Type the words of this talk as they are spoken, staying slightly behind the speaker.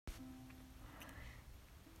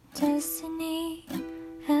destiny.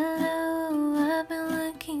 Hello, I've been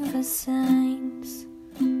looking for signs.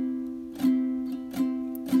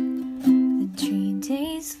 Then 3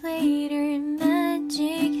 days later,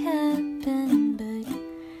 magic happened, but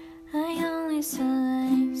I only saw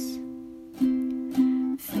lies.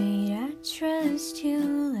 Fate, I trust you,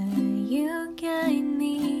 let you guide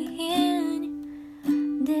me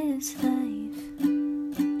in this life.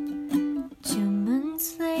 2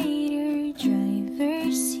 months later,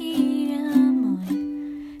 driver's seat, I'm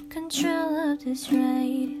on control of this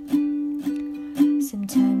ride.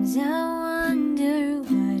 Sometimes I wonder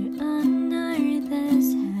what on earth has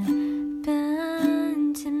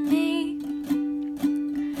happened to me.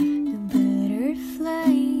 The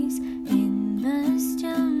butterflies in my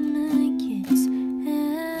stomach, it's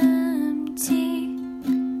empty.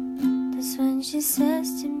 That's when she says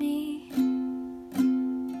to me.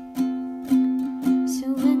 So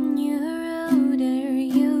when you're older,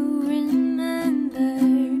 you remember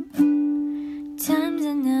times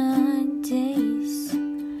are not days.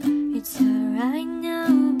 It's alright now,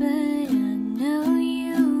 but I know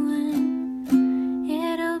you, and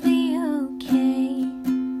it'll be okay.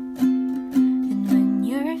 And when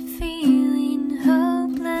you're feeling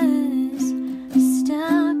hopeless,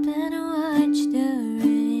 stop and watch the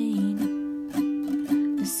rain.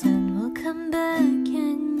 The sun will come back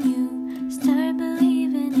and you start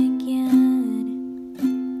believing again.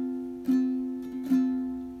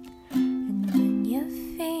 And when you're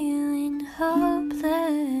feeling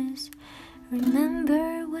hopeless, remember